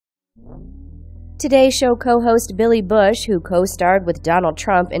Today Show co-host Billy Bush, who co-starred with Donald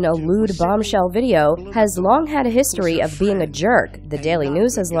Trump in a lewd bombshell video, has long had a history of being a jerk, the Daily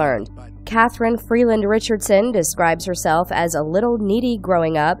News has learned. Catherine Freeland Richardson describes herself as a little needy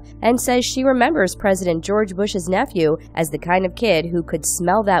growing up and says she remembers President George Bush's nephew as the kind of kid who could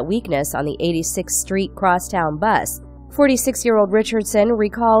smell that weakness on the 86th Street crosstown bus. 46-year-old Richardson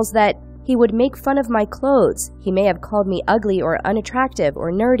recalls that he would make fun of my clothes. He may have called me ugly or unattractive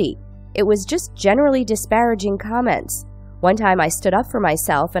or nerdy. It was just generally disparaging comments. One time I stood up for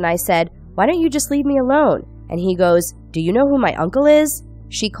myself and I said, "Why don't you just leave me alone?" And he goes, "Do you know who my uncle is?"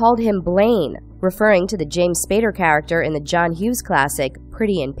 She called him Blaine, referring to the James Spader character in the John Hughes classic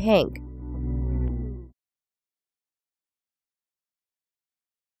Pretty in Pink.